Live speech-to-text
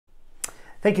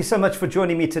Thank you so much for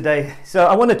joining me today. So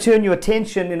I want to turn your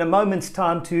attention in a moment's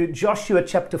time to Joshua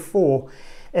chapter 4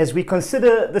 as we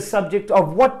consider the subject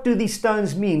of what do these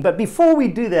stones mean. But before we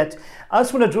do that, I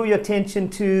just want to draw your attention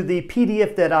to the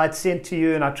PDF that I'd sent to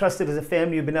you, and I trust that as a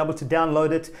family you've been able to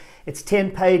download it. It's 10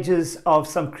 pages of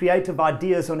some creative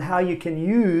ideas on how you can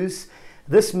use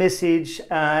this message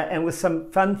and with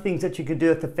some fun things that you can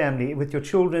do at the family, with your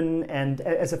children and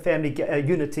as a family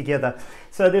unit together.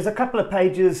 So there's a couple of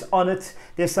pages on it.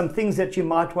 There's some things that you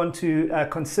might want to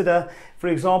consider. For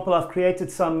example, I've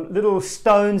created some little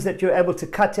stones that you're able to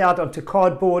cut out onto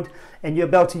cardboard, and you're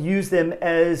able to use them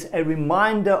as a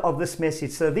reminder of this message.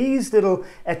 So these little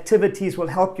activities will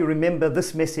help you remember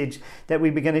this message that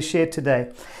we're going to share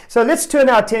today. So let's turn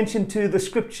our attention to the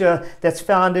scripture that's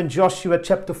found in Joshua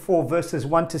chapter 4 verses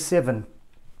 1 to 7.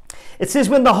 It says,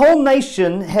 "When the whole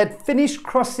nation had finished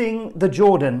crossing the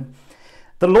Jordan,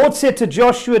 the Lord said to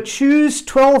Joshua, 'Choose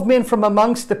 12 men from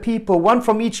amongst the people, one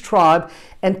from each tribe,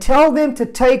 and tell them to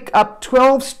take up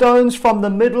 12 stones from the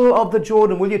middle of the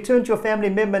Jordan.'" Will you turn to your family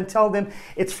member and tell them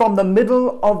it's from the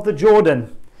middle of the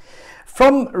Jordan,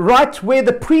 "from right where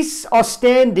the priests are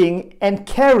standing, and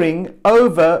carrying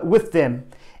over with them,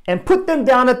 and put them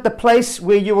down at the place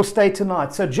where you will stay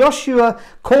tonight." So Joshua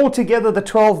called together the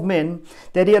 12 men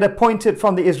that he had appointed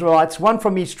from the Israelites, one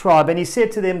from each tribe, and he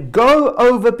said to them, "Go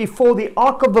over before the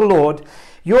ark of the Lord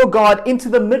your God into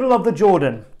the middle of the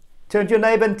Jordan." Turn to your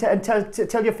neighbor and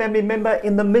tell your family member,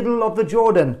 in the middle of the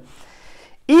Jordan.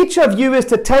 "Each of you is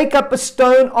to take up a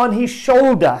stone on his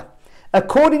shoulder,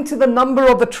 according to the number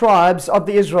of the tribes of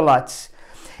the Israelites,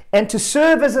 and to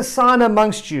serve as a sign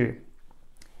amongst you."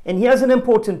 And here's an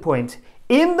important point.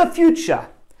 "In the future,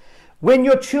 when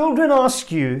your children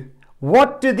ask you,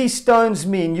 'What do these stones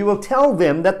mean?' you will tell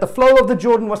them that the flow of the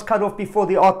Jordan was cut off before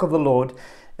the ark of the Lord,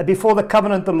 before the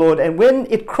covenant of the Lord. And when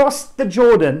it crossed the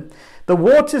Jordan, the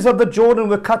waters of the Jordan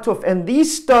were cut off. And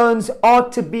these stones are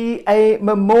to be a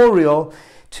memorial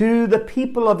to the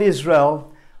people of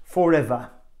Israel forever."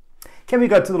 Can we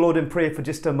go to the Lord in prayer for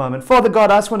just a moment? Father God,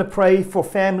 I just want to pray for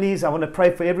families. I want to pray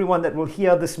for everyone that will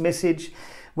hear this message,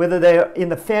 whether they're in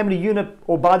the family unit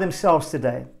or by themselves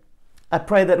today. I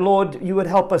pray that, Lord, you would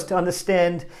help us to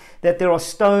understand that there are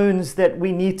stones that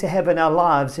we need to have in our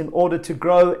lives in order to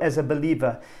grow as a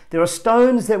believer. There are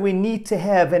stones that we need to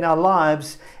have in our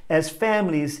lives as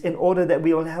families in order that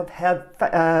we will have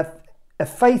a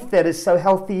faith that is so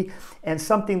healthy and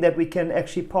something that we can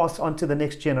actually pass on to the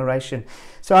next generation.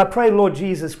 So I pray, Lord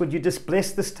Jesus, would you just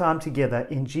bless this time together?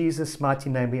 In Jesus' mighty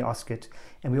name we ask it.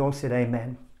 And we all said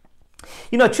amen.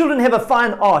 You know, children have a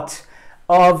fine art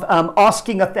of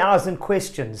asking 1,000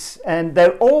 questions, and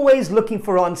they're always looking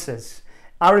for answers.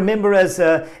 I remember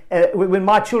when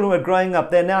my children were growing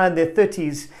up, they're now in their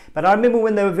 30s, but I remember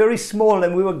when they were very small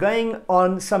and we were going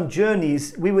on some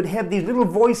journeys, we would have these little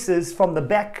voices from the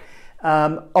back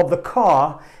of the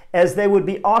car as they would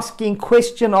be asking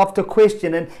question after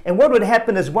question. And what would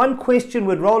happen is one question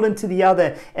would roll into the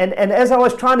other. And as I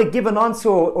was trying to give an answer,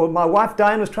 or my wife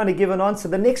Diane was trying to give an answer,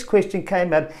 the next question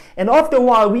came out. And after a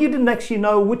while, you didn't actually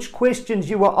know which questions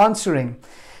you were answering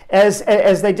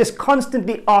as they just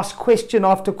constantly asked question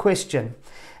after question.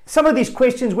 Some of these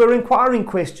questions were inquiring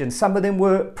questions. Some of them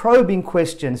were probing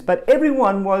questions. But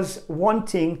everyone was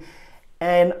wanting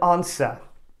an answer.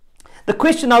 The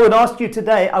question I would ask you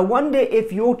today, I wonder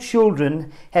if your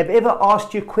children have ever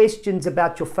asked you questions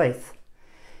about your faith.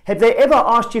 Have they ever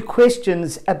asked you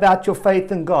questions about your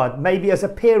faith in God? Maybe as a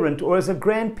parent or as a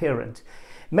grandparent.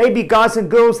 Maybe guys and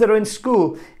girls that are in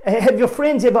school. Have your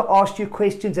friends ever asked you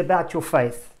questions about your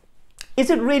faith?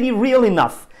 Is it really real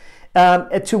enough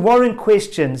to warrant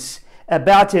questions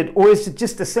about it, or is it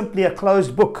just simply a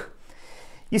closed book?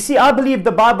 You see, I believe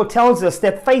the Bible tells us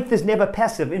that faith is never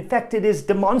passive. In fact, it is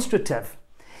demonstrative.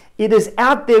 It is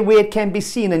out there where it can be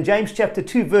seen. In James chapter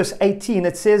 2, verse 18,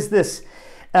 it says this.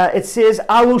 It says,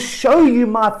 "I will show you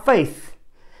my faith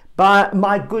by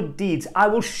my good deeds." I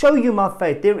will show you my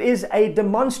faith. There is a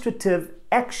demonstrative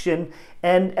action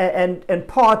and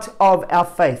part of our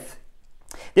faith.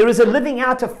 There is a living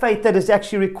out of faith that is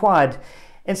actually required.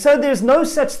 And so there's no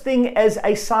such thing as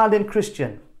a silent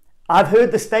Christian. I've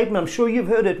heard the statement, I'm sure you've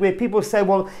heard it, where people say,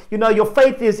 well, you know, your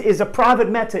faith is a private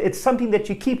matter. It's something that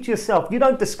you keep to yourself. You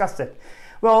don't discuss it.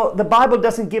 Well, the Bible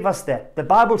doesn't give us that. The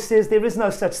Bible says there is no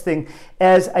such thing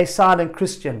as a silent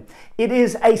Christian. It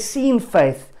is a seen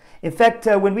faith. In fact,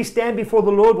 when we stand before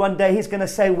the Lord one day, he's going to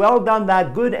say, "Well done, thou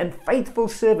good and faithful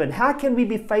servant." How can we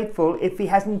be faithful if he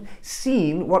hasn't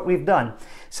seen what we've done?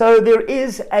 So there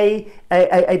is a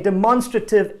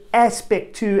demonstrative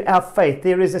aspect to our faith.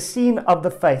 There is a scene of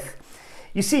the faith.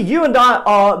 You see, you and I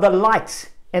are the light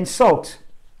and salt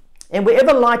And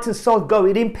wherever light and salt go,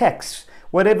 it impacts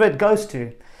whatever it goes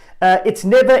to. It's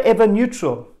never ever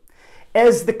neutral.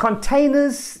 As the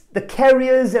containers, the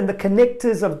carriers, and the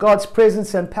connectors of God's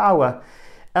presence and power,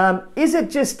 is it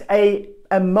just a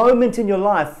moment in your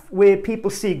life where people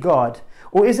see God?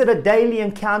 Or is it a daily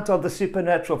encounter of the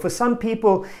supernatural? For some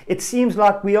people, it seems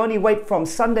like we only wait from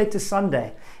Sunday to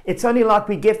Sunday. It's only like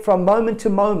we get from moment to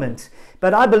moment.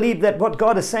 But I believe that what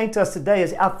God is saying to us today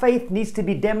is our faith needs to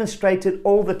be demonstrated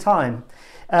all the time.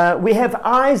 We have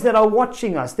eyes that are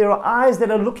watching us. There are eyes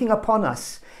that are looking upon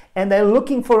us. And they're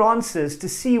looking for answers to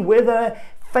see whether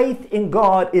faith in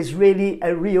God is really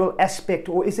a real aspect,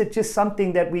 or is it just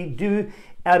something that we do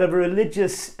out of a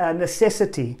religious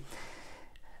necessity.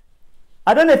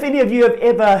 I don't know if any of you have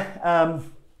ever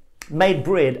made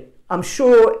bread. I'm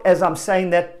sure as I'm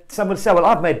saying that, some would say, well,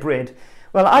 I've made bread.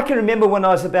 Well, I can remember when I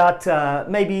was about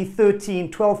maybe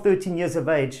 12, 13 years of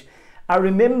age, I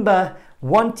remember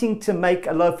wanting to make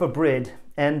a loaf of bread,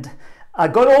 and I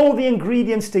got all the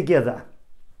ingredients together.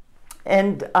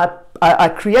 And I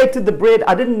created the bread.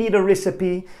 I didn't need a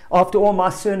recipe. After all, my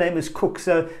surname is Cooke,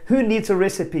 so who needs a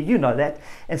recipe? You know that.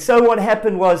 And so what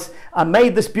happened was I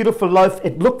made this beautiful loaf.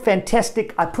 It looked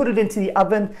fantastic. I put it into the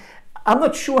oven. I'm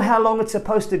not sure how long it's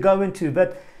supposed to go into,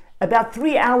 but about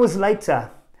 3 hours later,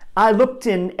 I looked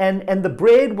in and the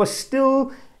bread was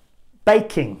still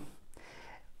baking.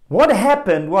 What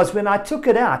happened was when I took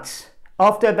it out,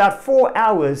 after about 4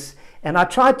 hours, and I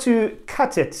tried to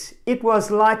cut it, it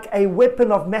was like a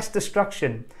weapon of mass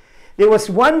destruction. There was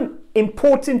one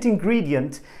important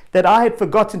ingredient that I had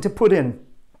forgotten to put in,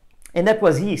 and that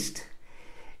was yeast.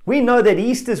 We know that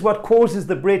yeast is what causes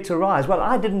the bread to rise. Well,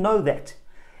 I didn't know that.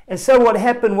 And so what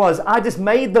happened was I just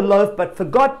made the loaf but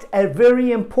forgot a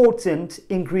very important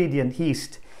ingredient,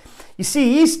 yeast. You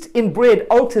see, yeast in bread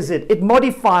alters it, it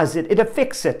modifies it, it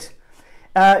affects it.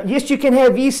 Yes, you can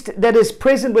have yeast that is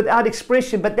present without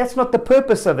expression, but that's not the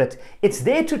purpose of it. It's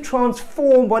there to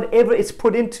transform whatever it's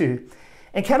put into.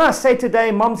 And can I say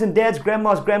today, moms and dads,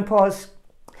 grandmas, grandpas,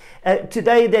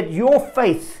 today that your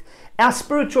faith, our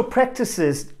spiritual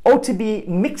practices ought to be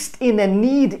mixed in and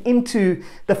knead into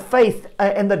the faith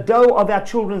and the dough of our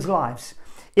children's lives.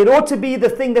 It ought to be the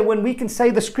thing that when we can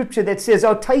say the scripture that says,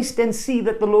 oh, taste and see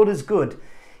that the Lord is good.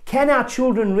 Can our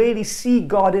children really see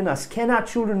God in us? Can our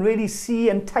children really see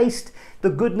and taste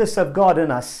the goodness of God in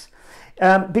us?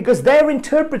 Because they're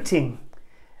interpreting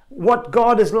what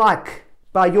God is like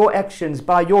by your actions,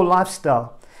 by your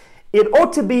lifestyle. It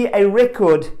ought to be a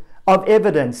record of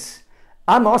evidence.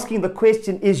 I'm asking the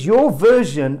question, is your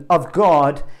version of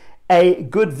God a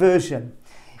good version?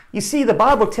 You see, the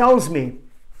Bible tells me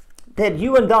that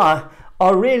you and I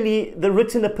are really the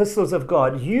written epistles of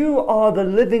God. You are the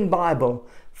living Bible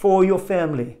for your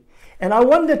family. And I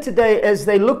wonder today, as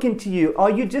they look into you, are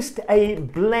you just a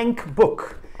blank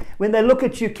book? When they look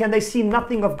at you, can they see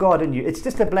nothing of God in you? It's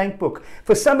just a blank book.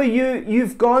 For some of you,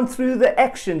 you've gone through the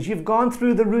actions, you've gone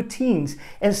through the routines.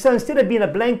 And so instead of being a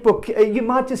blank book, you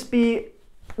might just be,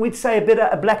 we'd say,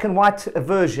 a black and white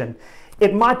version.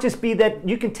 It might just be that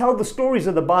you can tell the stories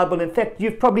of the Bible. In fact,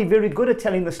 you're probably very good at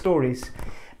telling the stories.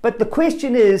 But the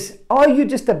question is, are you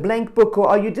just a blank book, or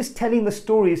are you just telling the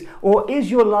stories? Or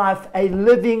is your life a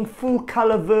living full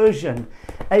color version?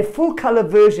 A full color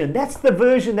version. That's the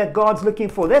version that God's looking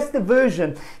for. That's the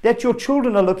version that your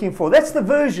children are looking for. That's the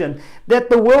version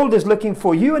that the world is looking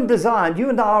for. You and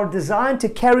I are designed to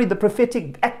carry the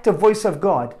prophetic active voice of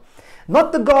God.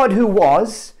 Not the God who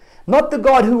was, not the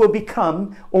God who will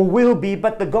become or will be,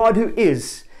 but the God who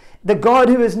is. The God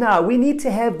who is now. We need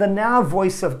to have the now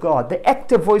voice of God, the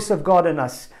active voice of God in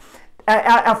us.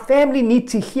 Our family need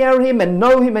to hear Him and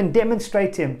know Him and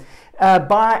demonstrate Him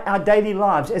by our daily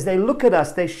lives. As they look at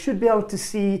us, they should be able to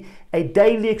see a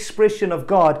daily expression of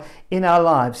God in our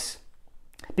lives.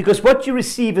 Because what you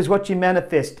receive is what you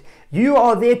manifest. You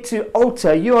are there to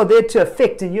alter, you are there to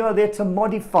affect, and you are there to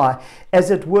modify,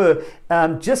 as it were,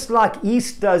 just like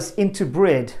yeast does into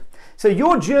bread. So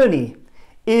your journey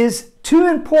is too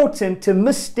important to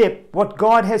misstep what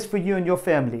God has for you and your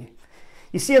family.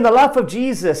 You see, in the life of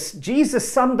Jesus,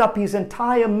 Jesus summed up His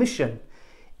entire mission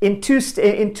in two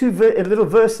little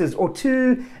verses, or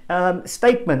two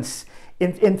statements.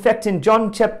 In fact, in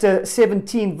John chapter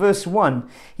 17, verse 1,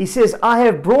 He says, I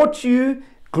have brought you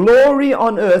glory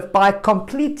on earth by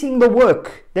completing the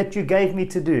work that you gave me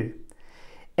to do.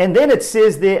 And then it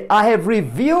says there, I have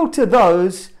revealed to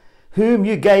those whom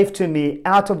you gave to me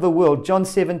out of the world. John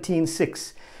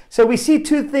 17:6. So we see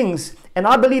two things, and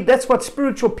I believe that's what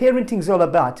spiritual parenting is all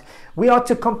about. We are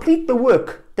to complete the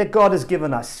work that God has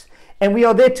given us, and we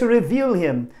are there to reveal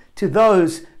Him to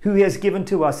those who He has given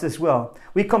to us as well.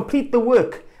 We complete the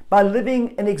work by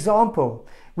living an example.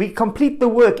 We complete the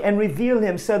work and reveal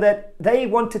Him so that they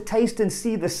want to taste and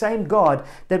see the same God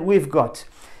that we've got.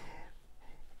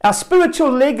 Our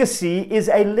spiritual legacy is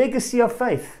a legacy of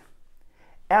faith.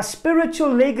 Our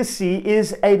spiritual legacy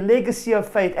is a legacy of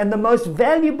faith, and the most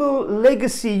valuable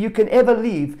legacy you can ever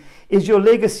leave is your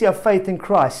legacy of faith in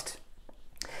Christ.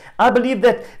 I believe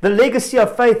that the legacy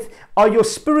of faith are your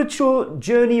spiritual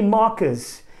journey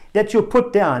markers that you'll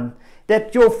put down,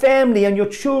 that your family and your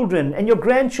children and your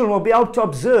grandchildren will be able to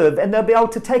observe, and they'll be able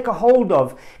to take a hold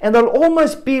of, and they'll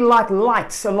almost be like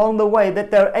lights along the way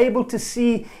that they're able to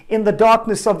see in the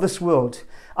darkness of this world.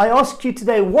 I ask you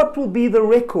today, what will be the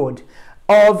record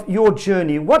of your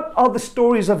journey? What are the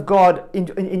stories of God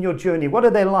in your journey? What are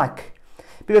they like?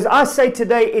 Because I say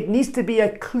today, it needs to be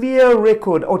a clear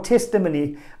record or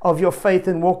testimony of your faith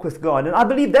and walk with God. And I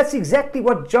believe that's exactly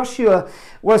what Joshua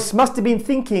must have been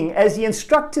thinking as he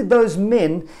instructed those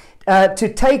men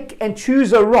to take and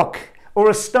choose a rock or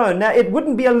a stone. Now, it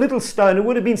wouldn't be a little stone. It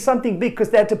would have been something big, because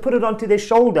they had to put it onto their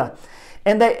shoulder.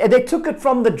 And they took it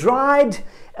from the dried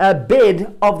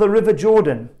bed of the River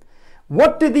Jordan.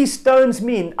 What do these stones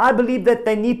mean? I believe that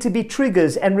they need to be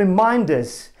triggers and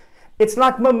reminders. It's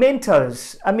like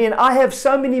mementos. I mean, I have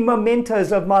so many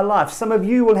mementos of my life. Some of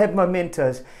you will have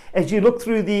mementos as you look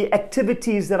through the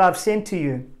activities that I've sent to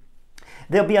you.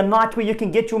 There'll be a night where you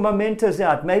can get your mementos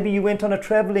out. Maybe you went on a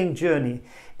traveling journey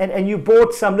and you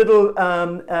bought some little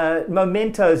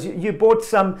mementos. You bought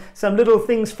some little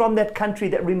things from that country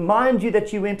that remind you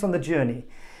that you went on the journey.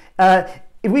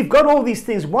 We've got all these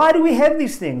things. Why do we have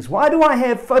these things? Why do I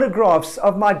have photographs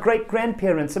of my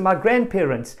great-grandparents and my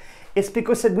grandparents? It's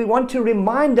because we want to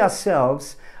remind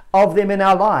ourselves of them in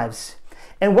our lives.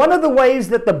 And one of the ways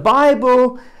that the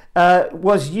Bible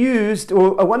was used,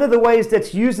 or one of the ways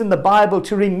that's used in the Bible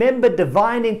to remember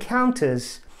divine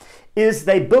encounters, is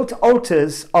they built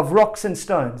altars of rocks and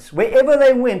stones. Wherever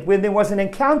they went, when there was an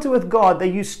encounter with God, they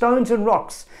used stones and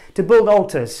rocks to build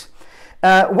altars.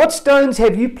 What stones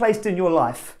have you placed in your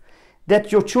life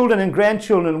that your children and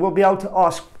grandchildren will be able to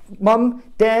ask, Mom,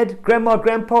 Dad, Grandma,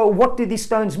 Grandpa, what do these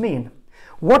stones mean?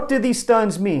 What do these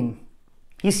stones mean?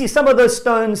 You see, some of those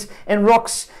stones and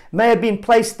rocks may have been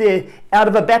placed there out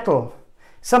of a battle.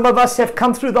 Some of us have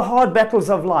come through the hard battles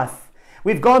of life.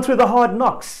 We've gone through the hard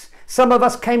knocks. Some of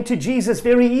us came to Jesus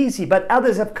very easy, but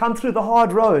others have come through the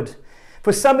hard road.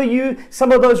 For some of you,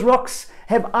 some of those rocks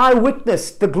have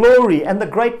eyewitnessed the glory and the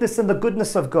greatness and the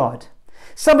goodness of God.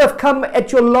 Some have come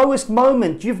at your lowest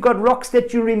moment. You've got rocks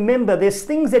that you remember. There's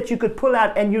things that you could pull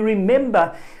out and you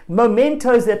remember,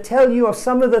 mementos that tell you of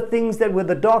some of the things that were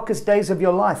the darkest days of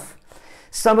your life.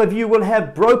 Some of you will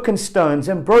have broken stones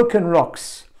and broken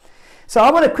rocks. So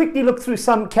I want to quickly look through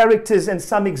some characters and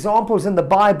some examples in the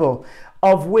Bible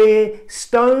of where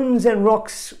stones and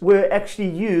rocks were actually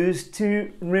used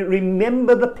to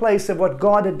remember the place of what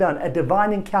God had done, a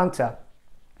divine encounter.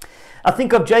 I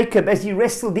think of Jacob as he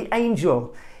wrestled the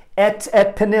angel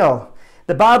at Peniel.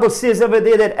 The Bible says over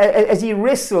there that as he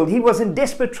wrestled, he was in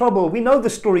desperate trouble. We know the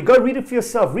story. Go read it for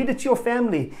yourself. Read it to your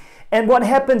family. And what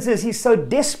happens is he's so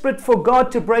desperate for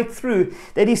God to break through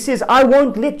that he says, I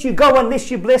won't let you go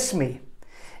unless you bless me.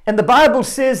 And the Bible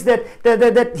says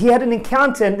that he had an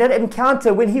encounter, and that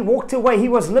encounter, when he walked away, he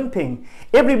was limping.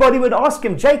 Everybody would ask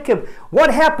him, Jacob,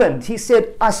 what happened? He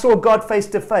said, I saw God face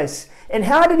to face. And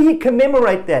how did he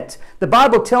commemorate that? The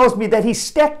Bible tells me that he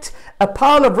stacked a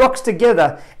pile of rocks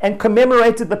together and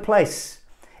commemorated the place.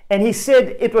 And he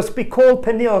said it was called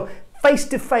Peniel, face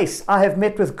to face I have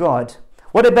met with God.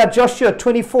 What about Joshua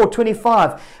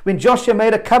 24:25, when Joshua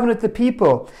made a covenant with the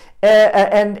people,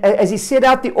 and as he set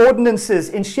out the ordinances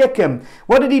in Shechem,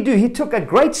 what did he do? He took a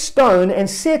great stone and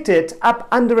set it up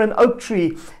under an oak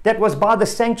tree that was by the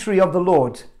sanctuary of the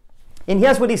Lord. And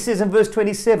here's what he says in verse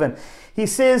 27. He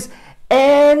says,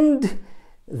 and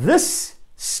this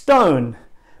stone,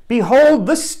 behold,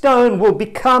 this stone will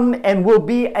become and will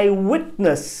be a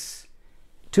witness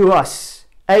to us.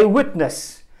 A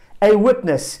witness. A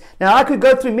witness. Now, I could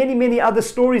go through many, many other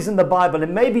stories in the Bible,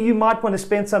 and maybe you might want to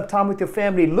spend some time with your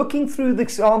family looking through the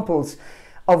examples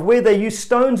of where they use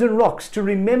stones and rocks to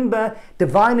remember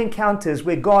divine encounters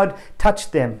where God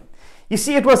touched them. You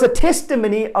see, it was a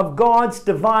testimony of God's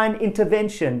divine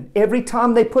intervention. Every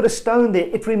time they put a stone there,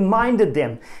 it reminded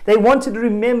them. They wanted to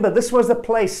remember this was a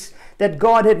place that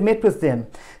God had met with them.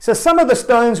 So some of the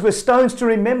stones were stones to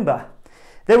remember.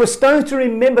 There were stones to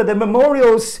remember, the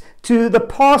memorials to the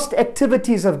past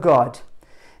activities of God.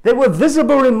 There were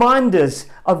visible reminders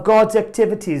of God's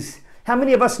activities. How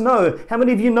many of us know, how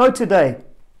many of you know today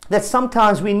that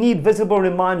sometimes we need visible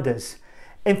reminders?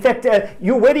 In fact,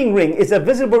 your wedding ring is a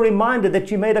visible reminder that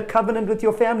you made a covenant with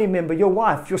your family member, your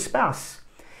wife, your spouse.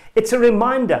 It's a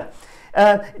reminder.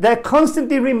 They're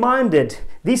constantly reminded.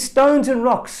 These stones and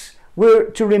rocks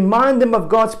were to remind them of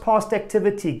God's past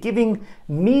activity, giving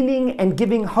meaning and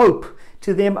giving hope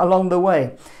to them along the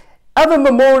way. Other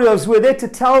memorials were there to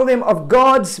tell them of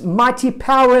God's mighty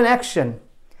power in action.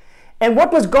 And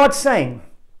what was God saying?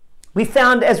 We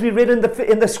found, as we read in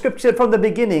the scripture from the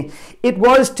beginning, it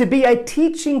was to be a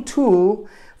teaching tool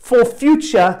for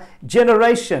future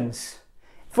generations.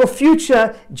 For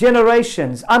future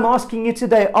generations. I'm asking you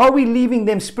today, are we leaving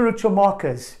them spiritual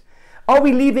markers? Are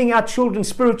we leaving our children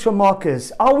spiritual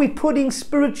markers? Are we putting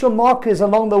spiritual markers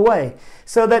along the way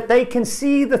so that they can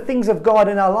see the things of God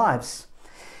in our lives?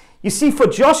 You see, for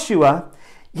Joshua,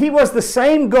 he was the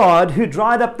same God who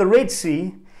dried up the Red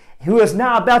Sea, who is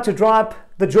now about to dry up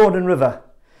the Jordan River.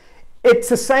 It's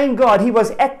the same God. He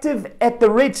was active at the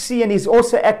Red Sea and he's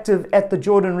also active at the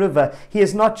Jordan River. He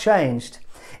has not changed.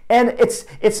 And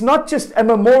it's not just a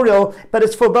memorial, but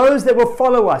it's for those that will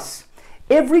follow us.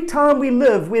 Every time we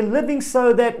live, we're living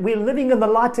so that we're living in the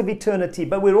light of eternity,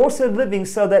 but we're also living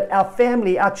so that our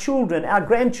family, our children, our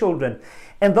grandchildren,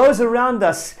 and those around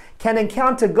us can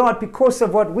encounter God because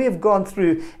of what we've gone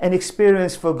through and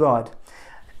experienced for God.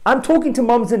 I'm talking to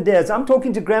moms and dads, I'm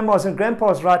talking to grandmas and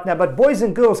grandpas right now, but boys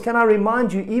and girls, can I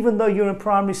remind you, even though you're in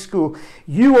primary school,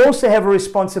 you also have a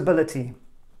responsibility.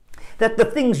 That the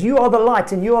things, you are the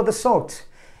light and you are the salt.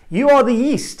 You are the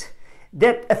yeast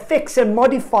that affects and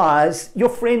modifies your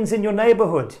friends in your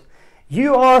neighborhood.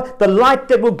 You are the light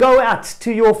that will go out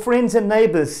to your friends and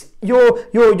neighbors,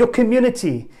 your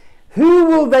community. Who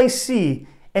will they see?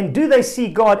 And do they see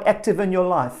God active in your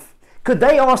life? Could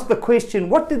they ask the question,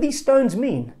 what do these stones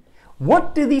mean?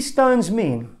 What do these stones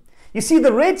mean? You see,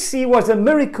 the Red Sea was a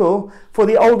miracle for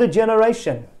the older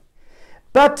generation.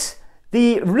 But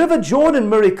the River Jordan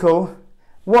miracle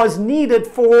was needed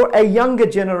for a younger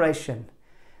generation.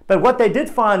 But what they did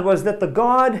find was that the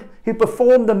God who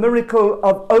performed the miracle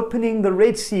of opening the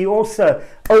Red Sea also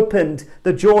opened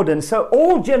the Jordan. So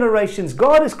all generations,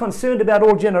 God is concerned about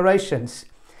all generations.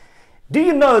 Do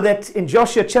you know that in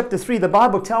Joshua chapter 3, the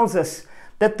Bible tells us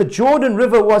that the Jordan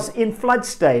River was in flood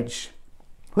stage,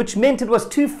 which meant it was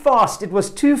too fast, it was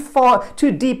too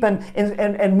deep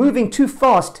and moving too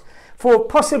fast for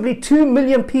possibly 2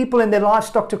 million people and their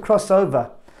livestock to cross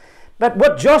over. But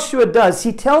what Joshua does,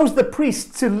 he tells the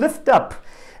priests to lift up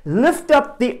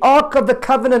the Ark of the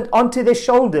Covenant onto their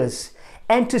shoulders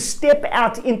and to step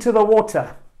out into the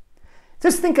water.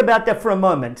 Just think about that for a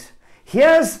moment.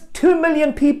 Here's 2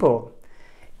 million people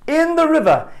in the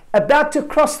river, about to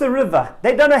cross the river.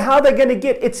 They don't know how they're going to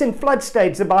get, it's in flood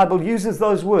stage, the Bible uses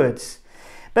those words.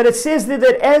 But it says that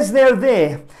as they're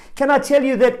there, can I tell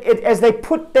you that as they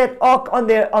put that ark on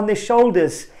their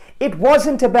shoulders, it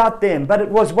wasn't about them, but it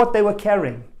was what they were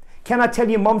carrying. Can I tell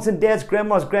you, moms and dads,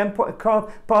 grandmas,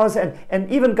 grandpas,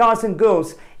 and even guys and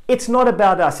girls, it's not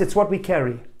about us, it's what we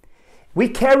carry. We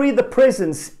carry the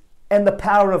presence and the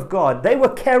power of God. They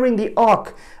were carrying the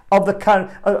ark of the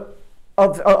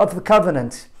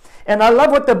covenant. And I love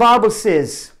what the Bible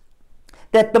says,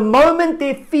 that the moment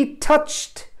their feet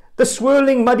touched the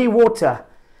swirling muddy water,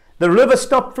 the river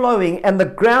stopped flowing and the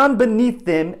ground beneath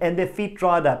them and their feet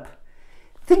dried up.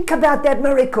 Think about that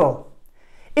miracle.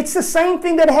 It's the same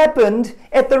thing that happened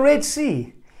at the Red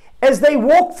Sea. As they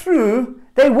walked through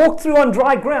on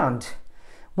dry ground.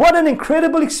 What an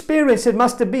incredible experience it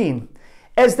must have been.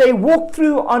 As they walked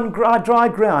through on dry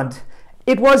ground,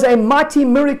 it was a mighty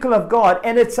miracle of God,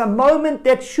 and it's a moment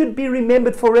that should be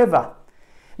remembered forever.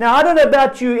 Now, I don't know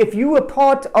about you, if you were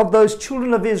part of those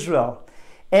children of Israel,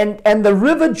 and the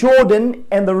river Jordan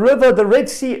and the Red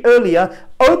Sea earlier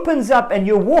opens up and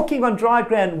you're walking on dry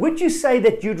ground, would you say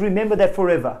that you'd remember that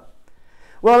forever?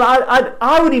 Well,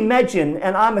 I would imagine,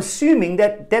 and I'm assuming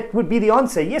that would be the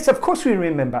answer. Yes, of course we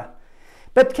remember.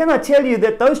 But can I tell you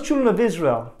that those children of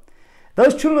Israel,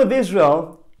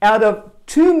 out of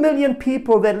 2 million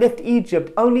people that left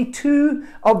Egypt, only 2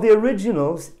 of the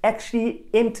originals actually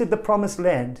entered the promised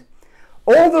land.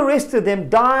 All the rest of them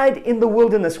died in the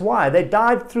wilderness. Why? They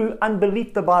died through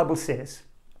unbelief, the Bible says.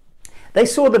 They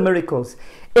saw the miracles.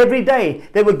 Every day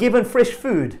they were given fresh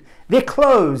food. Their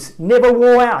clothes never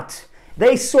wore out.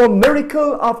 They saw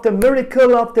miracle after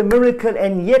miracle after miracle,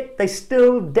 and yet they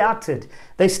still doubted.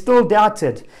 They still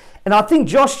doubted. And I think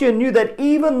Joshua knew that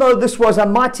even though this was a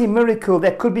mighty miracle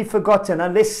that could be forgotten,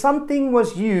 unless something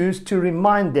was used to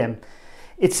remind them.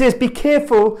 It says, be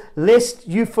careful lest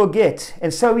you forget.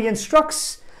 And so he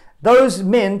instructs those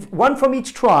men, one from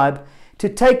each tribe, to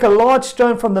take a large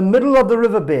stone from the middle of the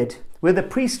riverbed where the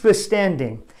priests were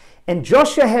standing. And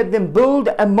Joshua had them build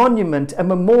a monument, a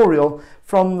memorial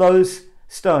from those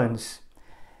stones.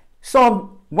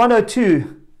 Psalm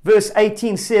 102 verse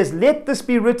 18 says, "Let this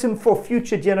be written for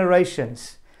future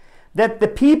generations, that the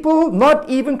people not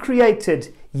even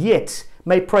created yet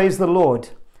may praise the Lord."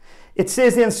 It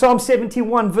says in Psalm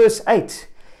 71 verse 8,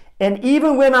 "And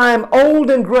even when I am old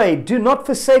and grey, do not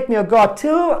forsake me, O God,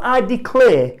 till I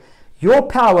declare your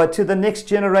power to the next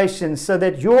generation, so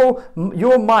that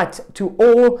your might to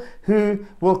all who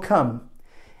will come."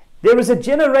 There is a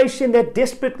generation that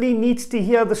desperately needs to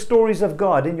hear the stories of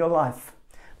God in your life.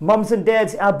 Moms and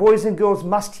dads, our boys and girls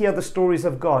must hear the stories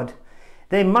of God.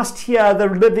 They must hear the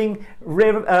living,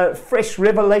 fresh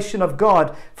revelation of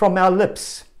God from our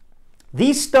lips.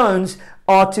 These stones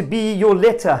are to be your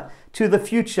letter to the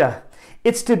future.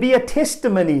 It's to be a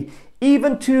testimony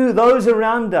even to those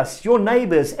around us, your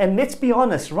neighbors. And let's be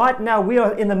honest, right now we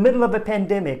are in the middle of a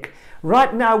pandemic.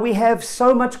 Right now we have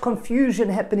so much confusion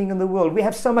happening in the world. We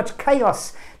have so much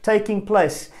chaos taking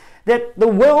place that the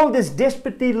world is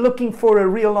desperately looking for a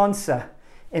real answer.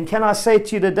 And can I say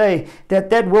to you today that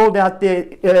that world out there,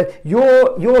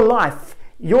 your life,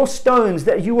 your stones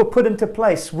that you will put into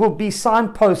place will be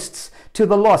signposts to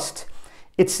the lost.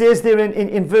 It says there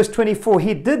in verse 24,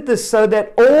 "He did this so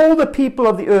that all the people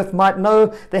of the earth might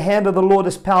know the hand of the Lord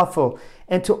is powerful,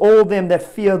 and to all them that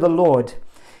fear the Lord."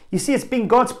 You see, it's been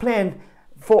God's plan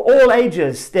for all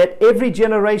ages that every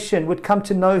generation would come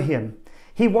to know Him.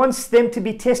 He wants them to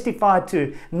be testified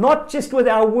to, not just with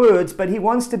our words, but He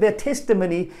wants to be a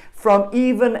testimony from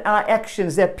even our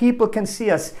actions, that people can see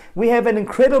us. We have an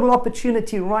incredible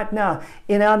opportunity right now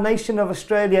in our nation of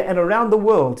Australia and around the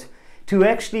world to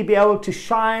actually be able to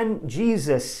shine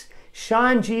Jesus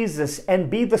and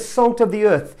be the salt of the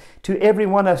earth to every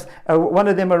one of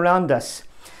them around us.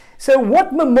 So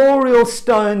what memorial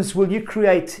stones will you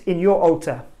create in your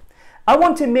altar? I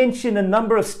want to mention a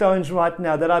number of stones right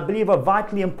now that I believe are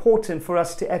vitally important for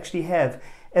us to actually have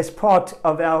as part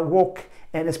of our walk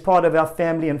and as part of our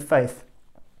family and faith.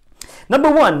 Number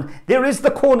one, there is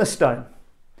the cornerstone.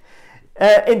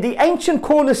 And the ancient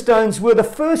cornerstones were the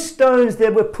first stones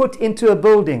that were put into a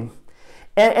building.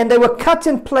 And they were cut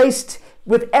and placed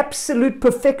with absolute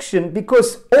perfection,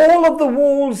 because all of the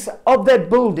walls of that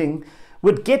building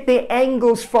would get their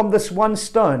angles from this one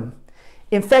stone.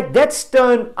 In fact, that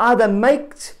stone either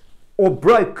made or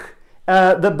broke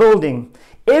the building.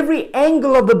 Every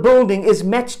angle of the building is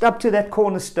matched up to that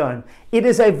cornerstone. It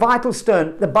is a vital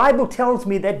stone. The Bible tells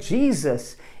me that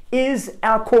Jesus is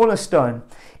our cornerstone.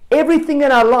 Everything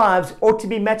in our lives ought to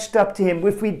be matched up to Him.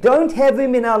 If we don't have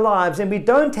Him in our lives and we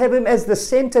don't have Him as the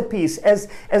centerpiece, as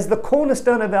the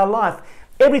cornerstone of our life,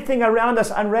 everything around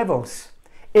us unravels.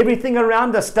 Everything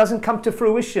around us doesn't come to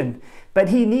fruition, but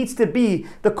He needs to be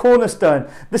the cornerstone.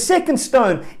 The second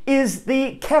stone is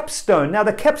the capstone. Now,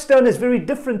 the capstone is very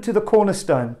different to the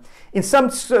cornerstone. In some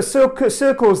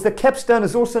circles, the capstone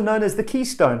is also known as the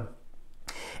keystone.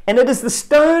 And it is the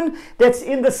stone that's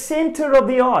in the center of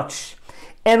the arch.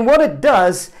 And what it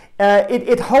does,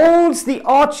 it holds the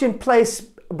arch in place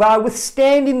by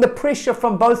withstanding the pressure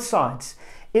from both sides.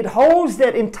 It holds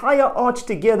that entire arch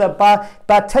together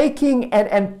by taking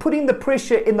and putting the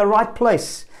pressure in the right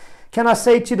place. Can I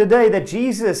say to you today that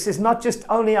Jesus is not just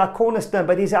only our cornerstone,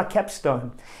 but He's our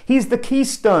capstone. He's the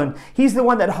keystone. He's the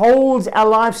one that holds our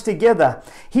lives together.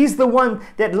 He's the one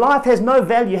that life has no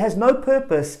value, has no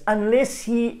purpose, unless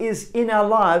He is in our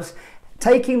lives,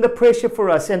 taking the pressure for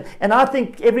us. And I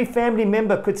think every family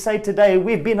member could say today,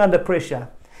 we've been under pressure.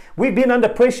 We've been under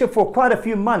pressure for quite a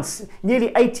few months,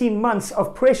 nearly 18 months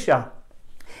of pressure.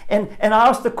 And I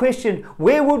asked the question,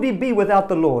 where would we be without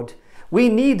the Lord? We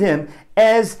need Him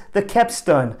as the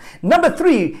capstone. Number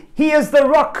three, He is the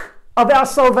rock of our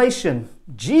salvation.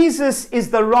 Jesus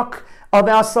is the rock of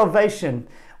our salvation.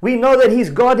 We know that He's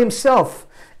God Himself,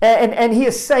 and He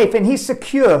is safe, and He's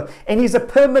secure, and He's a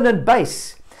permanent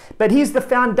base. But He's the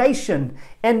foundation.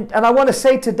 And I want to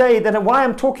say today that why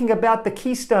I'm talking about the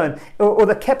keystone or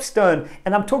the capstone,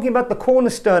 and I'm talking about the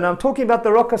cornerstone, I'm talking about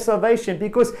the rock of salvation,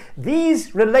 because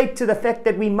these relate to the fact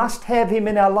that we must have Him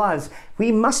in our lives.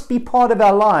 We must be part of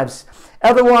our lives.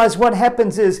 Otherwise, what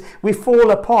happens is we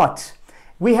fall apart.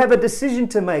 We have a decision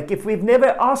to make. If we've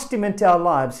never asked Him into our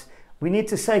lives, we need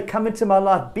to say, come into my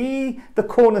life, be the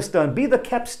cornerstone, be the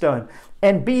capstone,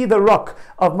 and be the rock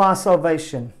of my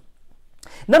salvation.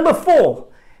 Number four,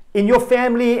 in your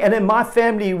family and in my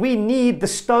family, we need the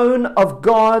stone of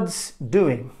God's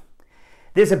doing.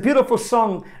 There's a beautiful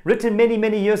song written many,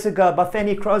 many years ago by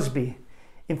Fanny Crosby.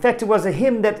 In fact, it was a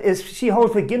hymn she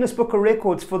holds the Guinness Book of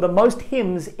Records for the most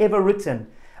hymns ever written.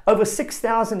 over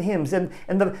 6,000 hymns. And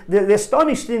the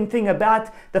astonishing thing about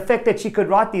the fact that she could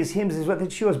write these hymns is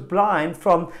that she was blind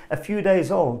from a few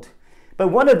days old. But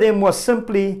one of them was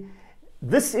simply,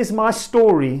 "This is my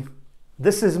story,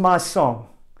 this is my song."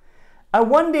 I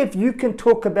wonder if you can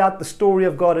talk about the story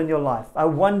of God in your life. I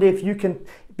wonder if you can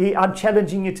I'm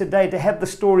challenging you today to have the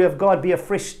story of God be a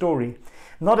fresh story.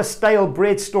 Not a stale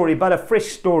bread story, but a fresh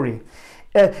story.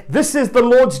 This is the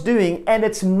Lord's doing, and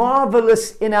it's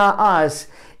marvelous in our eyes.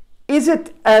 Is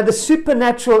it the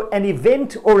supernatural, an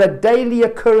event or a daily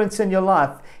occurrence in your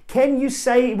life? Can you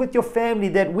say with your family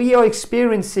that we are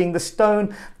experiencing the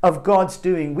stone of God's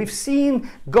doing? We've seen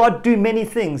God do many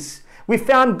things. We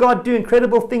found God do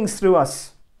incredible things through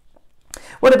us.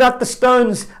 What about the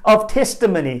stones of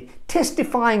testimony?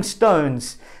 Testifying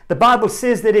stones. The Bible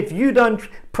says that if you don't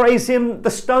praise Him, the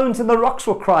stones and the rocks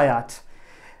will cry out.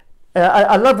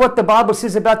 I love what the Bible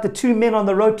says about the two men on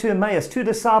the road to Emmaus, two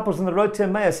disciples on the road to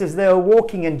Emmaus, as they are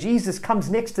walking and Jesus comes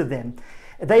next to them.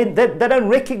 They don't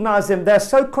recognize Him. They're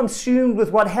so consumed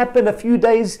with what happened a few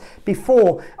days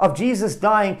before of Jesus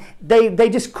dying, they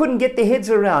just couldn't get their heads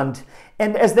around.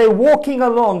 And as they're walking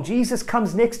along, Jesus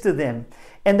comes next to them.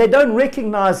 And they don't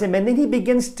recognize Him. And then He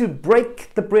begins to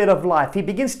break the bread of life. He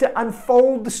begins to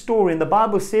unfold the story. And the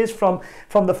Bible says from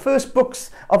the first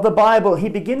books of the Bible, He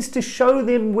begins to show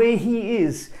them where He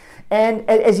is. And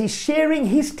as He's sharing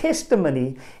His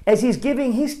testimony, as He's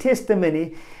giving His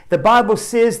testimony, the Bible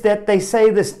says that they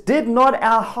say this, "Did not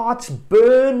our hearts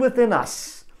burn within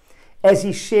us as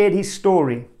He shared His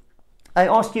story?" I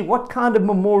ask you, what kind of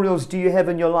memorials do you have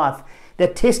in your life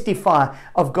that testify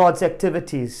of God's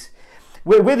activities?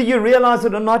 Whether you realize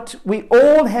it or not, we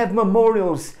all have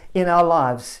memorials in our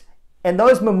lives. And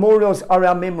those memorials are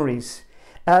our memories.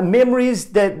 Memories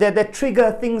that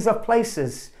trigger things of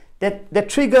places, that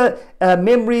trigger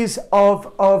memories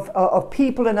of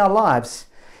people in our lives.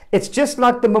 It's just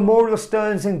like the memorial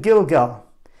stones in Gilgal.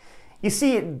 You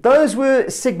see, those were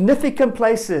significant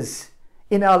places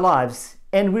in our lives,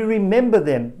 and we remember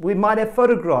them. We might have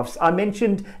photographs. I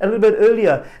mentioned a little bit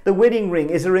earlier, the wedding ring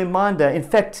is a reminder. In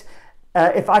fact,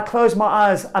 if I close my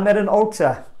eyes, I'm at an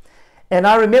altar. And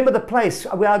I remember the place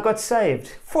where I got saved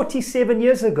 47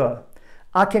 years ago.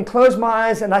 I can close my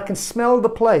eyes and I can smell the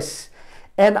place.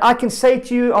 And I can say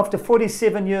to you after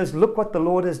 47 years, look what the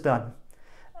Lord has done.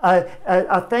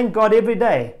 I thank God every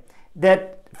day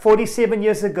that 47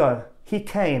 years ago, He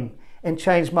came and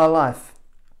changed my life.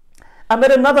 I'm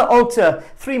at another altar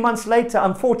 3 months later.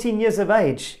 I'm 14 years of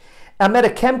age. I'm at a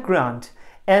campground.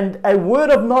 And a word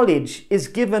of knowledge is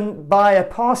given by a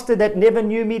pastor that never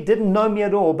knew me, didn't know me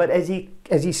at all. But as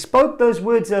he spoke those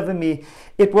words over me,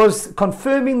 it was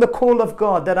confirming the call of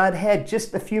God that I'd had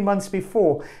just a few months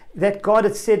before, that God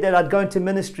had said that I'd go into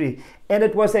ministry. And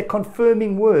it was a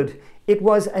confirming word. It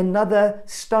was another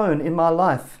stone in my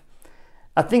life.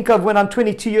 I think of when I'm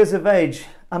 22 years of age,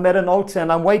 I'm at an altar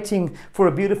and I'm waiting for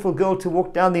a beautiful girl to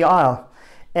walk down the aisle.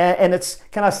 And it's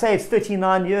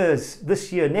 39 years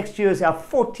this year. Next year is our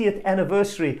 40th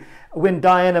anniversary when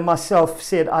Diane and myself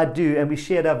said, "I do," and we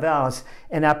shared our vows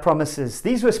and our promises.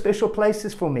 These were special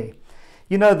places for me.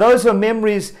 You know, those are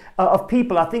memories of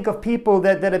people. I think of people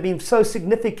that have been so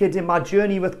significant in my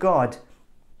journey with God.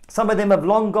 Some of them have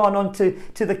long gone on to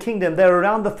the kingdom. They're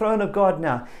around the throne of God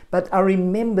now. But I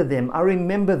remember them. I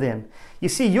remember them. You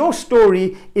see, your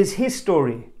story is His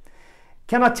story.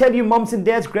 Can I tell you, moms and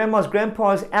dads, grandmas,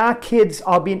 grandpas, our kids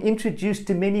are being introduced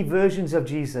to many versions of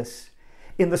Jesus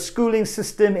in the schooling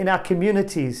system, in our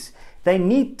communities. They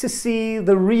need to see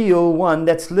the real one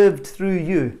that's lived through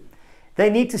you. They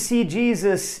need to see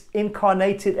Jesus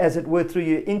incarnated, as it were, through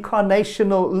you.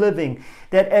 Incarnational living.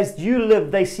 That as you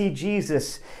live, they see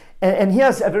Jesus. And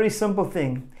here's a very simple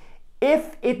thing.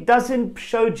 If it doesn't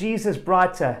show Jesus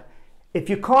brighter, if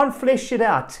you can't flesh it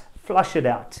out, flush it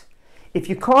out. If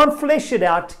you can't flesh it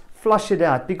out, flush it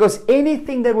out. Because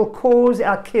anything that will cause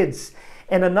our kids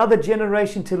and another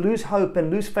generation to lose hope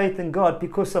and lose faith in God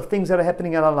because of things that are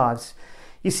happening in our lives.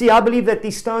 You see, I believe that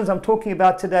these stones I'm talking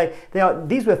about today,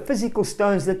 these were physical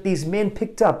stones that these men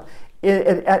picked up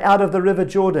out of the River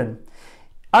Jordan.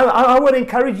 I want to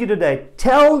encourage you today.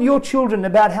 Tell your children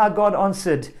about how God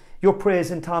answered your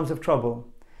prayers in times of trouble.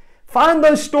 Find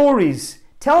those stories.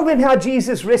 Tell them how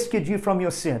Jesus rescued you from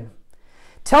your sin.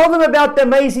 Tell them about the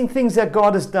amazing things that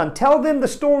God has done. Tell them the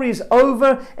stories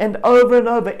over and over and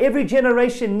over. Every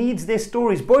generation needs their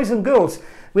stories. Boys and girls,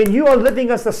 when you are living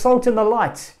as the salt and the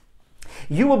light,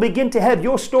 you will begin to have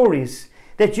your stories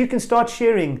that you can start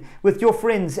sharing with your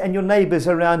friends and your neighbors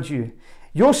around you.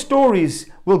 Your stories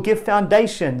will give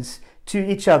foundations to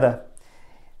each other.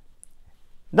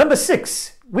 Number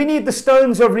 6, we need the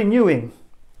stones of renewing.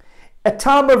 a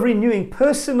time of renewing,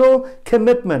 personal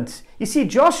commitment. You see,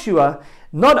 Joshua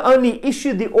not only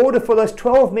issued the order for those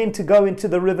 12 men to go into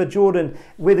the river Jordan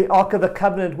where the Ark of the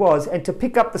Covenant was and to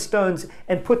pick up the stones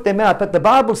and put them out, but the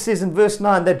Bible says in verse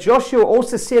 9 that Joshua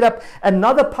also set up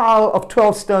another pile of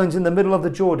 12 stones in the middle of the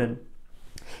Jordan.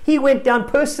 He went down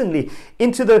personally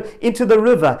into the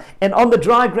river, and on the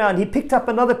dry ground he picked up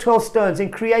another 12 stones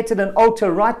and created an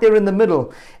altar right there in the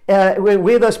middle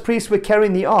where those priests were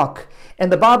carrying the ark.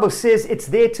 And the Bible says it's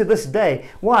there to this day.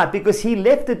 Why? Because he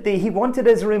left it there. He wanted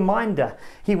it as a reminder.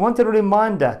 He wanted a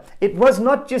reminder. It was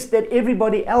not just that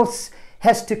everybody else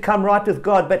has to come right with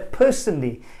God, but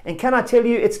personally. And can I tell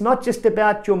you, it's not just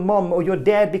about your mom or your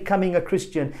dad becoming a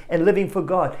Christian and living for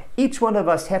God. Each one of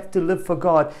us have to live for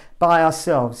God by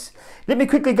ourselves. Let me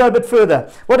quickly go a bit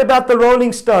further. What about the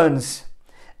Rolling Stones?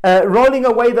 Rolling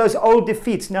away those old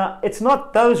defeats. Now, it's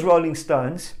not those Rolling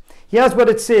Stones. Here's what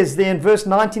it says there in verse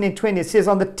 19 and 20. It says,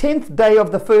 on the 10th day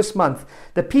of the first month,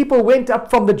 the people went up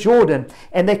from the Jordan,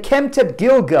 and they camped at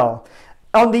Gilgal,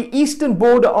 on the eastern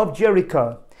border of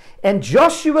Jericho. And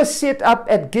Joshua set up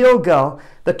at Gilgal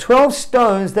the 12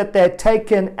 stones that they had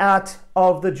taken out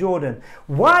of the Jordan.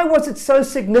 Why was it so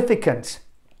significant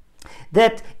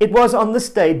that it was on this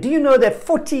day? Do you know that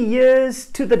 40 years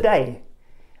to the day,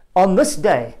 on this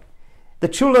day, the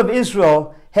children of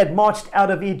Israel had marched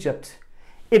out of Egypt?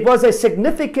 It was a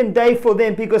significant day for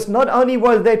them because not only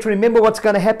were they to remember what's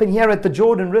going to happen here at the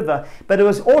Jordan River, but it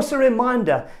was also a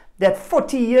reminder that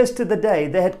 40 years to the day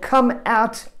they had come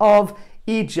out of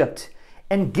Egypt.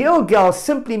 And Gilgal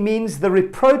simply means the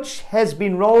reproach has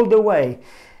been rolled away.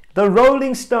 The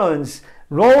rolling stones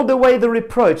rolled away the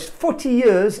reproach. 40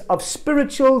 years of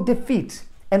spiritual defeat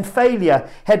and failure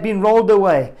had been rolled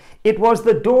away. It was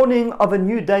the dawning of a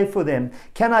new day for them.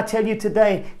 Can I tell you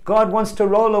today, God wants to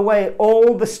roll away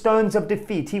all the stones of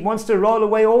defeat. He wants to roll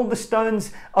away all the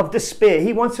stones of despair.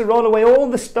 He wants to roll away all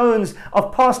the stones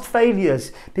of past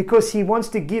failures because He wants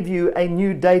to give you a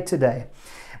new day today.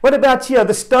 What about here?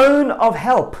 The stone of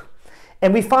help.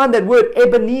 And we find that word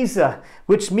Ebenezer,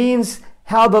 which means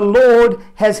how the Lord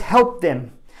has helped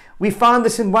them. We find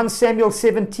this in 1 Samuel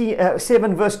 7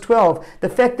 verse 12. The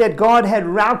fact that God had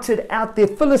routed out the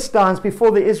Philistines before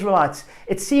the Israelites.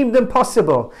 It seemed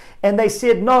impossible. And they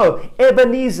said, no,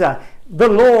 Ebenezer, the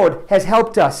Lord has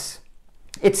helped us.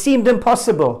 It seemed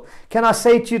impossible. Can I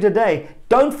say to you today,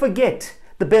 don't forget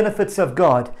the benefits of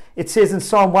God. It says in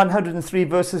Psalm 103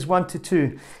 verses 1 to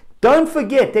 2. Don't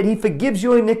forget that He forgives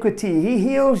your iniquity. He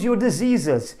heals your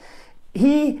diseases.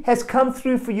 He has come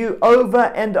through for you over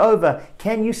and over.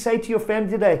 Can you say to your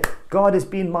family today, God has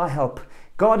been my help.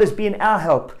 God has been our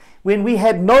help. When we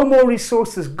had no more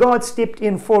resources, God stepped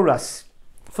in for us.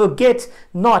 Forget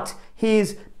not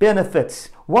His benefits.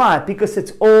 Why? Because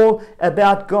it's all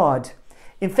about God.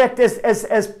 In fact,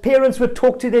 as parents would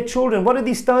talk to their children, what do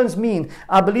these stones mean?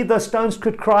 I believe those stones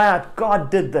could cry out,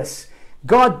 God did this.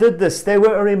 God did this. They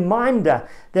were a reminder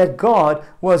that God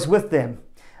was with them.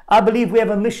 I believe we have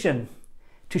a mission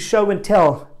to show and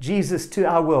tell Jesus to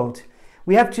our world.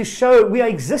 We have to show we are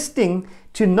existing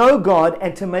to know God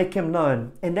and to make Him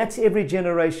known. And that's every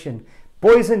generation.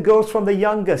 Boys and girls from the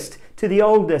youngest to the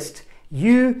oldest.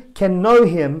 You can know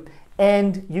Him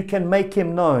and you can make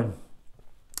Him known.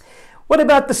 What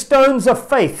about the stones of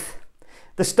faith?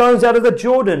 The stones out of the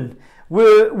Jordan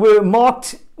were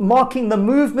marking the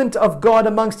movement of God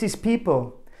amongst His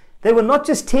people. They were not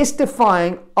just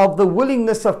testifying of the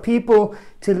willingness of people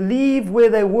to leave where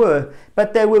they were,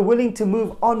 but they were willing to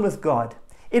move on with God.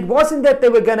 It wasn't that they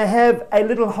were going to have a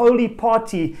little holy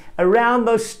party around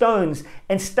those stones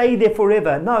and stay there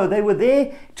forever. No, they were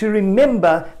there to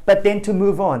remember, but then to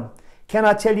move on. Can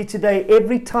I tell you today,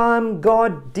 every time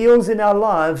God deals in our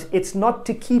lives, it's not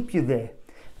to keep you there,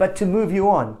 but to move you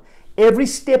on. Every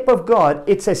step of God,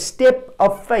 it's a step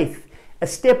of faith. A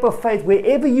step of faith.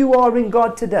 Wherever you are in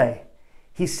God today,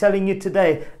 He's telling you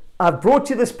today, I've brought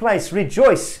you this place.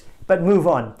 Rejoice, but move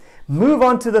on. Move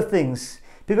on to the things.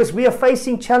 Because we are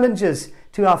facing challenges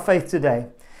to our faith today.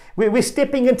 We're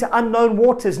stepping into unknown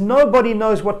waters. Nobody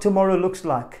knows what tomorrow looks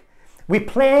like. We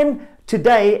plan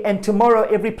today, and tomorrow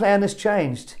every plan is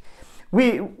changed.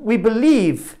 We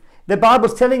believe. The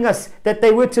Bible's telling us that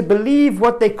they were to believe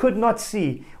what they could not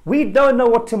see. We don't know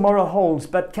what tomorrow holds,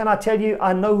 but can I tell you,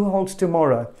 I know who holds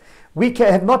tomorrow. We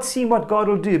have not seen what God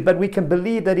will do, but we can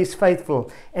believe that He's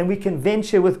faithful and we can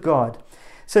venture with God.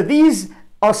 So these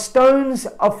are stones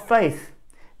of faith.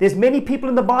 There's many people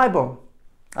in the Bible.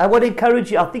 I would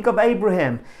encourage you, I think of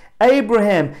Abraham.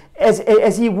 Abraham,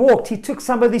 as he walked, he took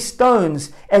some of these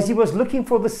stones as he was looking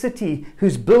for the city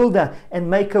whose builder and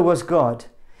maker was God.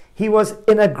 He was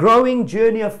in a growing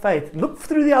journey of faith. Look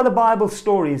through the other Bible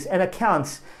stories and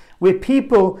accounts where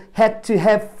people had to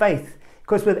have faith,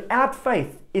 because without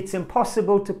faith, it's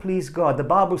impossible to please God. The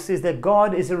Bible says that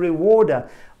God is a rewarder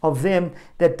of them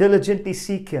that diligently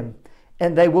seek Him,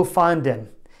 and they will find Him.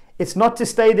 It's not to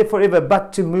stay there forever,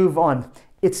 but to move on.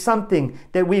 It's something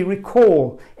that we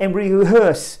recall and we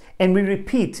rehearse and we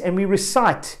repeat and we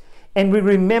recite and we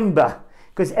remember.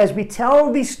 Because as we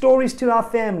tell these stories to our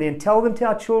family and tell them to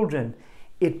our children,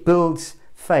 it builds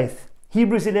faith.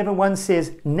 Hebrews 11:1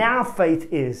 says, now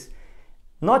faith is,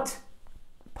 not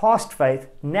past faith,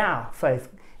 now faith.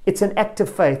 It's an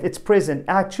active faith. It's present.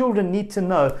 Our children need to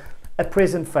know a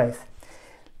present faith.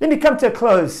 Let me come to a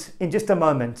close in just a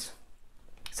moment.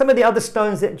 Some of the other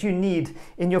stones that you need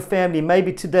in your family,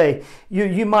 maybe today,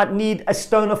 you might need a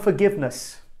stone of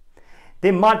forgiveness.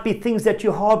 There might be things that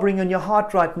you're harboring in your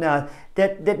heart right now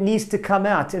that needs to come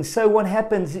out. And so what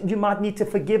happens, you might need to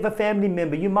forgive a family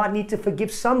member. You might need to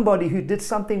forgive somebody who did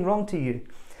something wrong to you.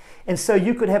 And so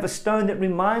you could have a stone that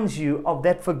reminds you of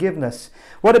that forgiveness.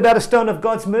 What about a stone of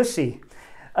God's mercy?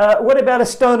 What about a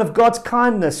stone of God's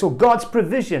kindness or God's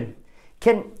provision?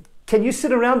 Can you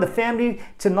sit around the family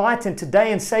tonight and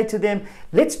today and say to them,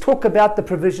 let's talk about the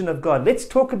provision of God. Let's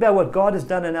talk about what God has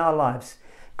done in our lives.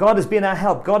 God has been our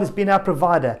help. God has been our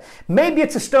provider. Maybe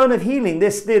it's a stone of healing.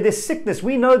 There's sickness.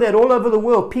 We know that all over the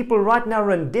world, people right now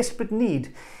are in desperate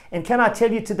need. And can I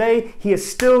tell you today, He is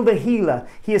still the healer.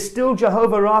 He is still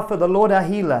Jehovah Rapha, the Lord our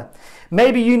healer.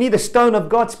 Maybe you need a stone of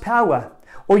God's power.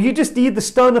 Or you just need the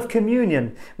stone of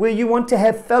communion, where you want to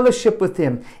have fellowship with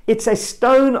Him. It's a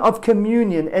stone of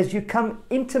communion as you come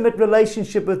intimate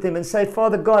relationship with Him and say,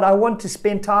 Father God, I want to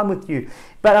spend time with you,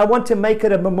 but I want to make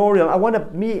it a memorial. I want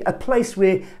a place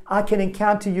where I can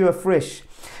encounter you afresh.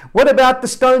 What about the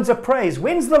stones of praise?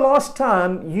 When's the last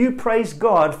time you praised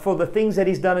God for the things that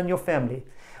He's done in your family?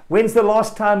 When's the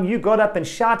last time you got up and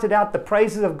shouted out the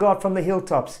praises of God from the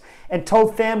hilltops and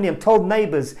told family and told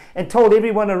neighbors and told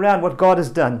everyone around what God has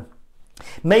done?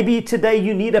 Maybe today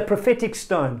you need a prophetic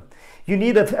stone. You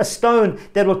need a stone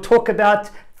that will talk about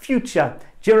future.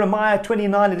 Jeremiah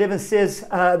 29:11 says,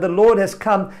 the Lord has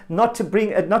come not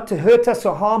to hurt us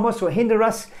or harm us or hinder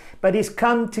us, but He's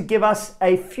come to give us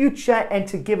a future and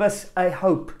to give us a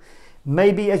hope.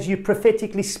 Maybe as you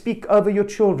prophetically speak over your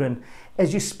children,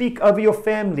 as you speak over your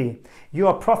family, you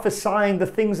are prophesying the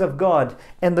things of God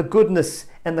and the goodness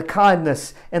and the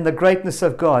kindness and the greatness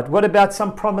of God. What about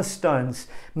some promise stones?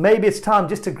 Maybe it's time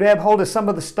just to grab hold of some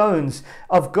of the stones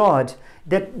of God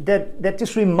that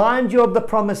just remind you of the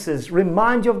promises,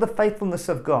 remind you of the faithfulness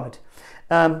of God.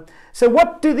 So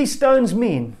what do these stones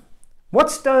mean?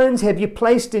 What stones have you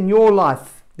placed in your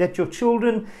life that your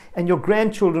children and your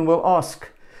grandchildren will ask,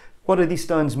 what do these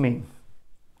stones mean?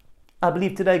 I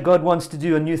believe today God wants to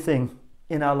do a new thing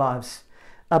in our lives.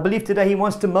 I believe today He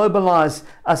wants to mobilize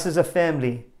us as a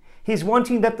family. He's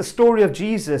wanting that the story of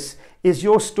Jesus is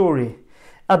your story.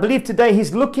 I believe today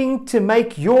He's looking to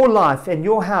make your life and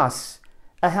your house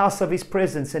a house of His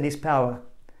presence and His power.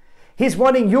 He's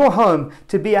wanting your home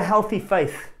to be a healthy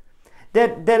faith.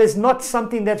 That is not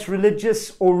something that's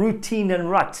religious or routine and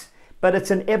rut, but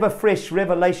it's an ever fresh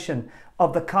revelation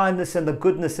of the kindness and the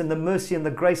goodness and the mercy and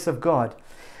the grace of God.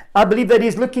 I believe that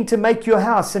He's looking to make your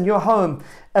house and your home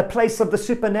a place of the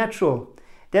supernatural.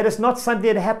 That is not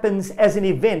something that happens as an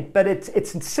event, but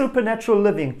it's supernatural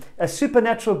living, a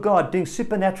supernatural God doing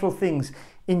supernatural things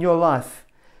in your life.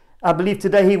 I believe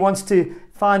today He wants to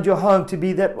find your home to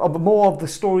be that of more of the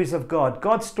stories of God,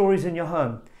 God's stories in your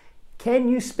home. Can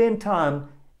you spend time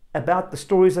about the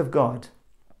stories of God?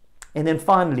 And then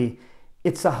finally,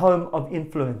 it's a home of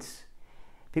influence.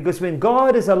 Because when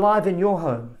God is alive in your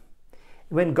home,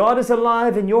 when God is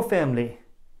alive in your family,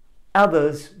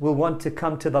 others will want to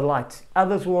come to the light.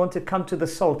 Others will want to come to the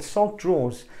salt. Salt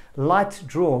draws, light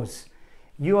draws.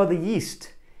 You are the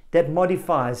yeast that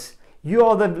modifies. You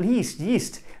are the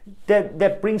yeast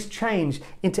that brings change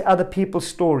into other people's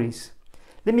stories.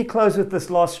 Let me close with this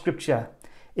last scripture.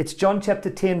 It's John chapter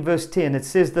 10, verse 10. It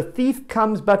says, "The thief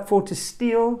comes but for to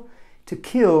steal, to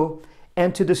kill,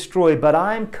 and to destroy. But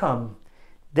I am come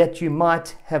that you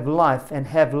might have life and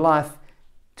have life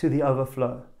to the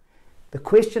overflow." The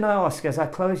question I ask as I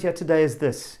close here today is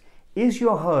this: is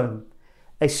your home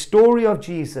a story of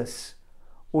Jesus,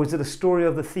 or is it a story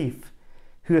of the thief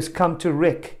who has come to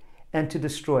wreck and to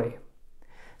destroy?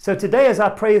 So today, as I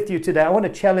pray with you today, I want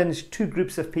to challenge two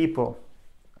groups of people.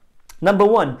 Number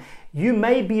one, you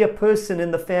may be a person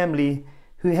in the family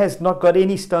who has not got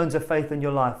any stones of faith in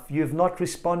your life. You have not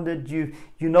responded. You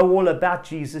know all about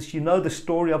Jesus. You know the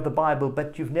story of the Bible,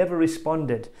 but you've never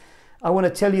responded. I want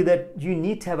to tell you that you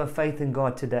need to have a faith in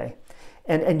God today.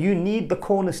 and you need the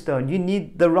cornerstone, you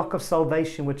need the rock of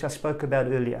salvation, which I spoke about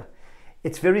earlier.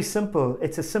 It's very simple.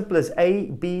 It's as simple as A,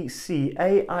 B, C.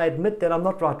 A, I admit that I'm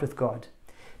not right with God.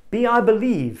 B, I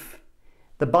believe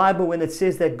the Bible when it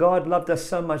says that God loved us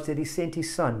so much that he sent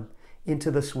his Son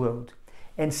into this world.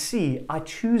 And C, I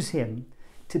choose him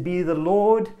to be the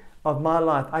Lord of my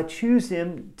life. I choose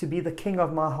him to be the King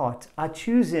of my heart. I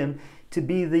choose him to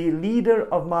be the leader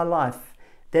of my life,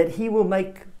 that he will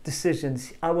make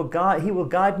decisions. He will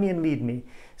guide me and lead me.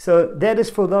 So that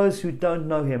is for those who don't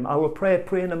know him. I will pray a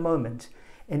prayer in a moment.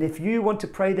 And if you want to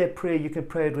pray that prayer, you can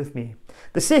pray it with me.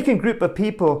 The second group of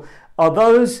people are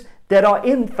those that are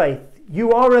in faith.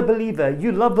 You are a believer.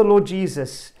 You love the Lord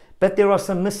Jesus, but there are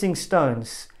some missing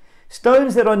stones.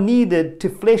 Stones that are needed to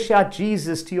flesh out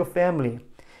Jesus to your family.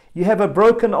 You have a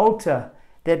broken altar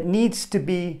that needs to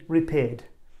be repaired.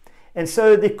 And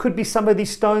so there could be some of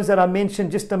these stones that I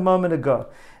mentioned just a moment ago.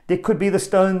 There could be the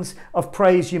stones of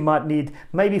praise you might need,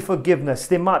 maybe forgiveness.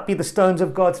 There might be the stones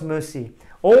of God's mercy.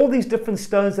 All these different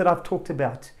stones that I've talked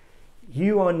about,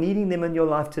 you are needing them in your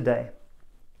life today.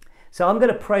 So I'm going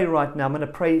to pray right now. I'm going to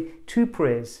pray 2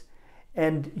 prayers,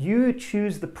 and you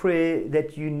choose the prayer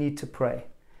that you need to pray.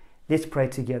 Let's pray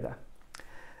together.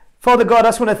 Father God, I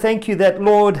just want to thank you that,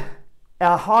 Lord,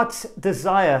 our heart's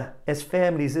desire as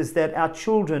families is that our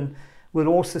children will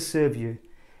also serve you.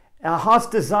 Our heart's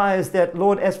desire is that,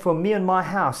 Lord, as for me and my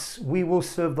house, we will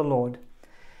serve the Lord.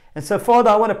 And so,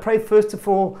 Father, I want to pray first of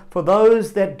all for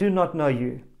those that do not know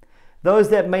you, those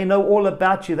that may know all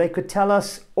about you. They could tell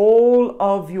us all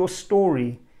of your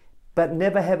story, but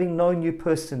never having known you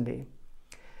personally.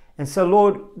 And so,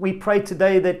 Lord, we pray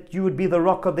today that you would be the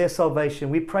rock of their salvation.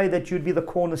 We pray that you would be the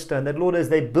cornerstone, that, Lord, as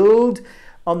they build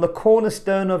on the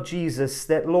cornerstone of Jesus,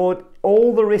 that, Lord,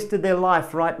 all the rest of their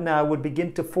life right now would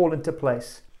begin to fall into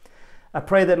place. I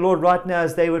pray that, Lord, right now,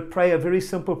 as they would pray a very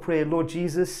simple prayer, Lord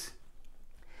Jesus,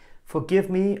 forgive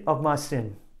me of my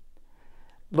sin.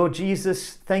 Lord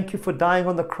Jesus, thank you for dying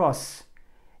on the cross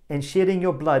and shedding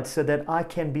your blood so that I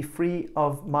can be free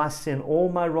of my sin, all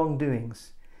my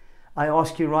wrongdoings. I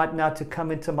ask you right now to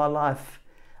come into my life.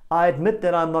 I admit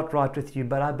that I'm not right with you,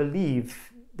 but I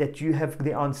believe that you have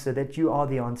the answer, that you are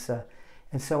the answer.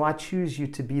 And so I choose you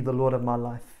to be the Lord of my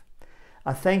life.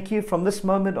 I thank you from this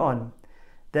moment on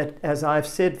that, as I've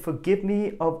said, forgive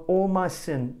me of all my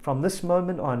sin. From this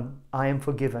moment on, I am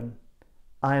forgiven.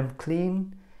 I am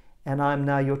clean, and I am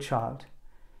now your child.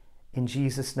 In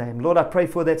Jesus' name. Lord, I pray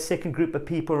for that second group of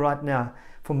people right now,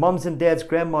 for moms and dads,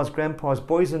 grandmas, grandpas,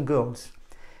 boys and girls,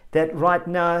 that right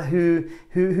now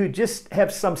who just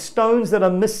have some stones that are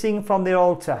missing from their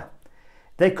altar.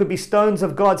 They could be stones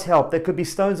of God's help. They could be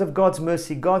stones of God's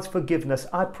mercy, God's forgiveness.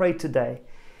 I pray today,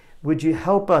 would you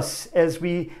help us as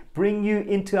we bring you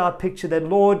into our picture, that,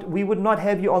 Lord, we would not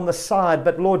have you on the side,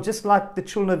 but, Lord, just like the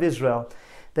children of Israel,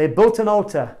 they built an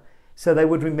altar so they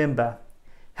would remember.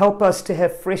 Help us to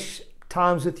have fresh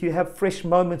times with you, have fresh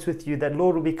moments with you, that,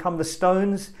 Lord, will become the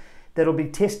stones that will be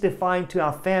testifying to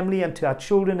our family and to our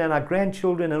children and our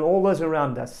grandchildren and all those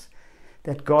around us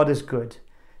that God is good.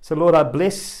 So, Lord, I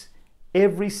bless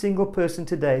every single person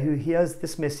today who hears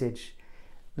this message.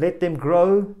 Let them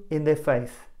grow in their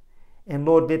faith. And,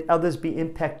 Lord, let others be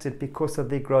impacted because of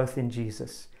their growth in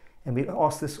Jesus. And we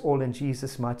ask this all in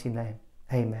Jesus' mighty name.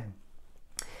 Amen.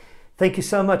 Thank you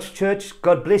so much, church.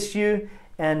 God bless you.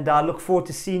 And I look forward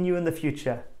to seeing you in the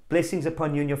future. Blessings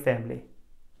upon you and your family.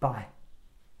 Bye.